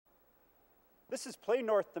This is Play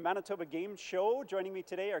North, the Manitoba Games Show. Joining me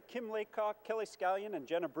today are Kim Laycock, Kelly Scallion, and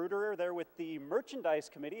Jenna Bruderer. They're with the Merchandise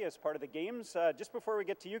Committee as part of the Games. Just before we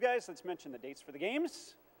get to you guys, let's mention the dates for the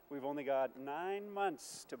Games. We've only got 9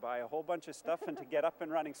 months to buy a whole bunch of stuff and to get up and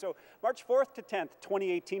running. So March 4th to 10th,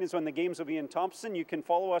 2018 is when the Games will be in Thompson. You can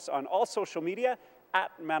follow us on all social media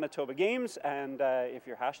at Manitoba Games. And if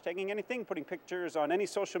you're hashtagging anything, putting pictures on any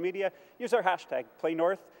social media, use our hashtag Play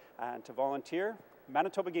North. And to volunteer,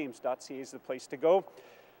 manitobagames.ca is the place to go.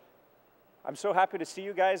 I'm so happy to see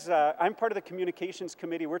you guys. I'm part of the communications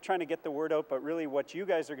committee. We're trying to get the word out, but really what you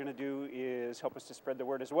guys are going to do is help us to spread the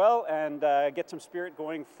word as well and get some spirit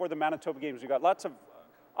going for the Manitoba Games. We've got lots of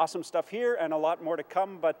awesome stuff here and a lot more to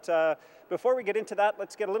come, but before we get into that,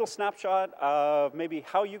 let's get a little snapshot of maybe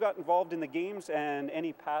how you got involved in the Games and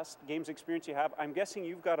any past Games experience you have. I'm guessing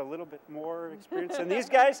you've got a little bit more experience than these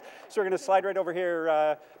guys, so we're going to slide right over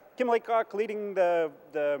here. Kim Laycock, leading the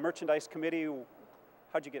merchandise committee.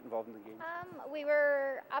 How'd you get involved in the Games? We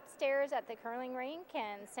were upstairs at the curling rink,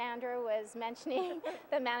 and Sandra was mentioning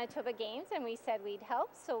the Manitoba Games, and we said we'd help,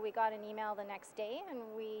 so we got an email the next day, and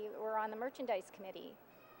we were on the merchandise committee.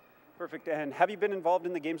 Perfect. And have you been involved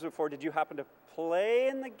in the Games before? Did you happen to play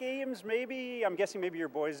in the Games, maybe? I'm guessing maybe your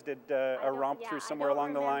boys did a romp through somewhere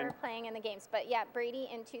along the line. I don't remember playing in the Games, but yeah, Brady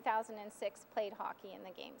in 2006 played hockey in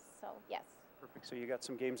the Games, so yes. Perfect. So you got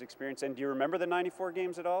some Games experience. And do you remember the '94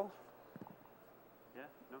 Games at all? Yeah?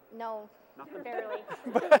 No? No. Nothing? Barely.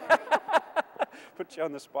 Put you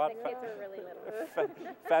on the spot. The kids are really little.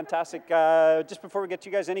 Fantastic. Just before we get to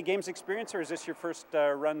you guys, any Games experience, or is this your first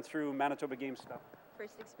run through Manitoba Games stuff?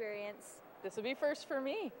 First experience. This will be first for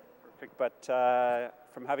me. Perfect. But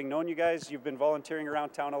from having known you guys, you've been volunteering around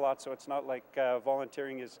town a lot, so it's not like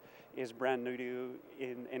volunteering is brand new to you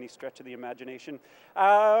in any stretch of the imagination.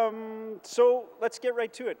 So let's get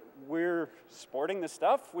right to it. We're sporting the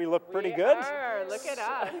stuff. We look pretty good. We are. Look at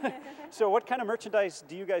us. So what kind of merchandise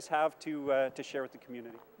do you guys have to share with the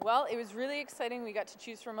community? Well, it was really exciting. We got to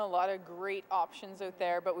choose from a lot of great options out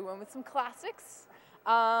there, but we went with some classics.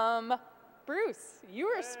 Bruce, you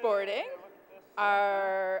are sporting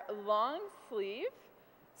our long sleeve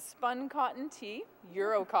spun cotton tee,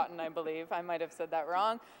 Euro cotton, I believe. I might have said that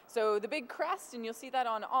wrong. So the big crest, and you'll see that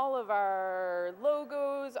on all of our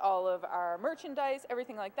logos, all of our merchandise,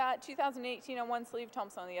 everything like that. 2018 on one sleeve,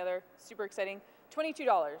 Thompson on the other. Super exciting.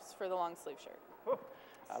 $22 for the long sleeve shirt. Oh,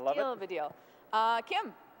 I love Steal of a deal.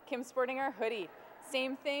 Kim's sporting our hoodie.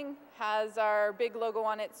 Same thing, has our big logo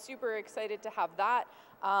on it. Super excited to have that.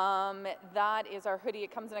 That is our hoodie.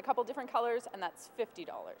 It comes in a couple different colors, and that's $50.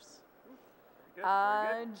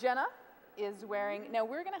 Very good. Jenna is wearing, now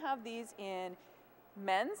we're going to have these in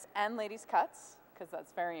men's and ladies' cuts, because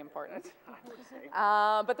that's very important.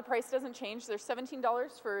 But the price doesn't change. There's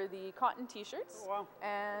 $17 for the cotton t-shirts. Oh, wow.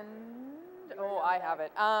 And, oh, I have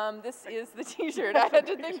it. This is the t-shirt. I had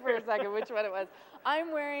to think for a second which one it was.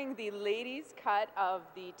 I'm wearing the ladies' cut of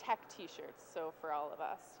the tech t-shirts. So for all of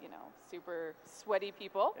us, you know, super sweaty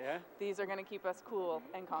people, these are going to keep us cool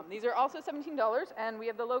and calm. These are also $17, and we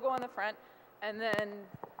have the logo on the front, and then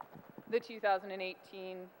the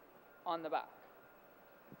 2018 on the back.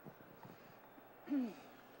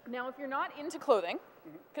 Now, if you're not into clothing,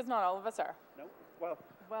 because not all of us are. No?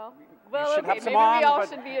 Well, okay, maybe we all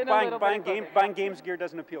should be in a little bit of clothing. Buying Games gear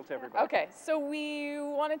doesn't appeal to everybody. Okay, so we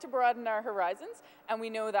wanted to broaden our horizons, and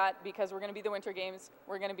we know that because we're going to be the Winter Games,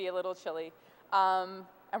 we're going to be a little chilly, and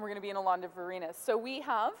we're going to be in a lot of arenas. So we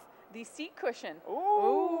have the seat cushion.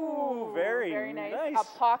 Ooh, very nice. nice.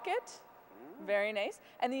 A pocket, very nice.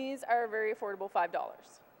 And these are very affordable, $5.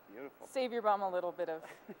 Beautiful. Save your bum a little bit of...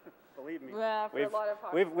 Believe me, for a lot of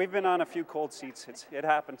pockets. we've been on a few cold seats. It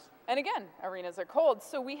happens. And again, arenas are cold.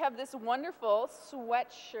 So we have this wonderful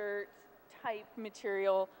sweatshirt type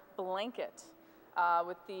material blanket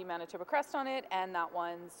with the Manitoba crest on it, and that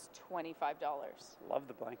one's $25. Love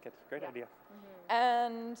the blanket. Great idea. Mm-hmm.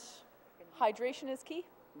 And hydration is key.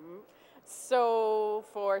 Mm-hmm. So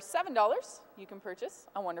for $7, you can purchase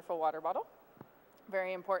a wonderful water bottle.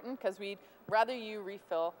 Very important, because we'd rather you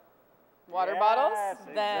refill water bottles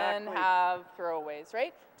than have throwaways,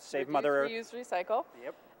 right? Save Mother Earth. Reuse, recycle.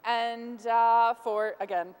 Yep. And for,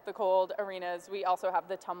 again, the cold arenas, we also have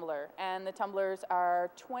the tumbler. And the tumblers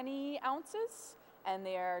are 20 ounces, and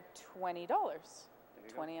they are $20.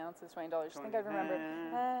 20 ounces, $20. I think I remember.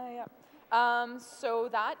 Yeah. So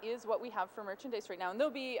that is what we have for merchandise right now. And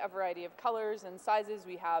there'll be a variety of colors and sizes.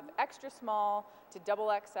 We have extra small to double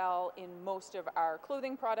XL in most of our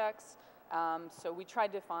clothing products. So we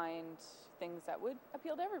tried to find things that would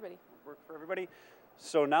appeal to everybody. Work for everybody.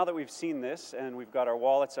 So now that we've seen this and we've got our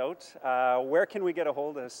wallets out, where can we get a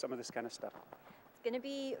hold of some of this kind of stuff? going to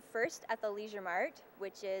be first at the Leisure Mart,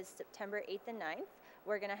 which is September 8th and 9th.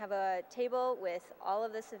 We're going to have a table with all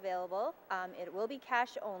of this available. It will be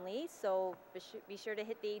cash only, so be sure to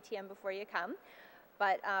hit the ATM before you come.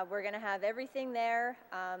 But we're going to have everything there.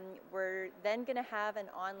 We're then going to have an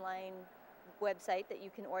online website that you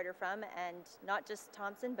can order from, and not just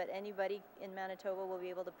Thompson, but anybody in Manitoba will be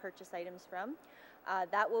able to purchase items from.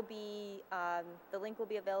 That will be, the link will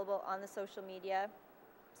be available on the social media,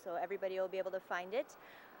 so everybody will be able to find it.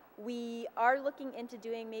 We are looking into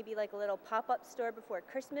doing maybe like a little pop-up store before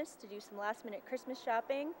Christmas to do some last-minute Christmas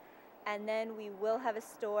shopping, and then we will have a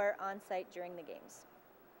store on site during the games.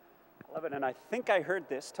 Love it, and I think I heard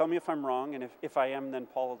this. Tell me if I'm wrong, and if I am, then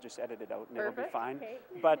Paul will just edit it out, and Perfect. It'll be fine. Okay.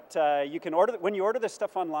 But you can order, when you order this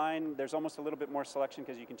stuff online, there's almost a little bit more selection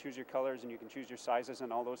because you can choose your colors and you can choose your sizes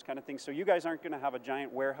and all those kind of things. So you guys aren't going to have a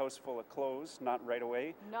giant warehouse full of clothes, not right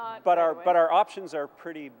away. But our options are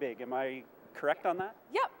pretty big. Am I correct on that?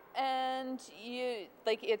 Yep. And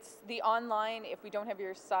it's the online, if we don't have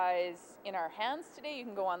your size in our hands today, you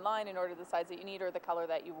can go online and order the size that you need or the color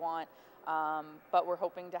that you want. But we're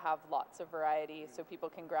hoping to have lots of variety so people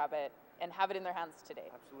can grab it and have it in their hands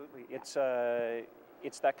today. Absolutely.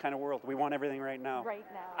 It's that kind of world. We want everything right now. Right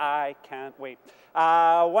now. I can't wait.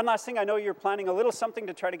 One last thing, I know you're planning a little something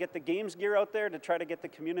to try to get the games gear out there, to try to get the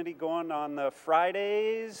community going on the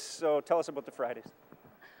Fridays. So tell us about the Fridays.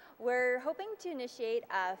 We're hoping to initiate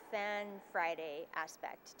a Fan Friday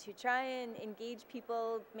aspect to try and engage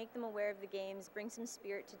people, make them aware of the games, bring some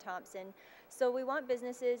spirit to Thompson. So we want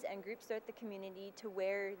businesses and groups throughout the community to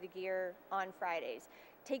wear the gear on Fridays.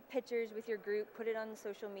 Take pictures with your group, put it on the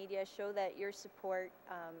social media, show that your support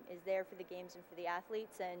is there for the games and for the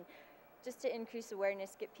athletes, and just to increase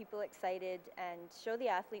awareness, get people excited, and show the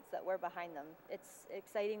athletes that we're behind them. It's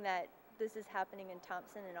exciting that this is happening in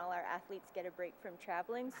Thompson and all our athletes get a break from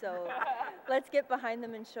traveling, so let's get behind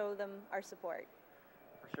them and show them our support.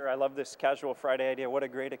 For sure, I love this casual Friday idea. What a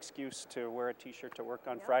great excuse to wear a t-shirt to work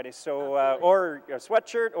on Friday. So, or a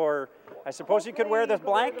sweatshirt, or I suppose you could wear the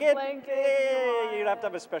blanket. Hey, you'd have to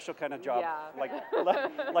have a special kind of job,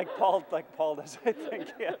 like Paul does, I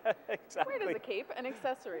think. Yeah, exactly. Where does a cape and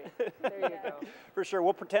accessory? There you go. For sure,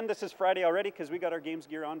 we'll pretend this is Friday already because we got our games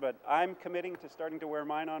gear on, but I'm committing to starting to wear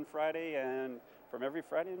mine on Friday, and from every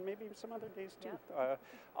Friday and maybe some other days too,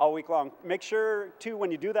 all week long. Make sure too,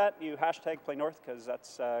 when you do that, you hashtag #PlayNorth, because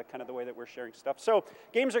that's kind of the way that we're sharing stuff. So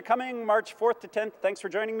games are coming March 4th to 10th. Thanks for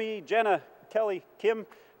joining me, Jenna, Kelly, Kim,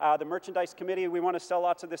 the merchandise committee. We want to sell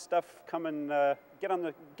lots of this stuff. Come and get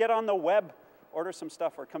on the web, order some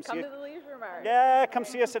stuff, or come see to the Leisure Mart. Yeah, come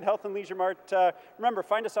see us at Health and Leisure Mart. Remember,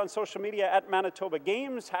 find us on social media at Manitoba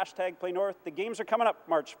Games, hashtag #PlayNorth. The games are coming up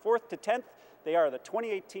March 4th to 10th. They are the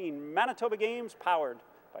 2018 Manitoba Games, powered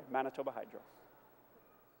by Manitoba Hydro.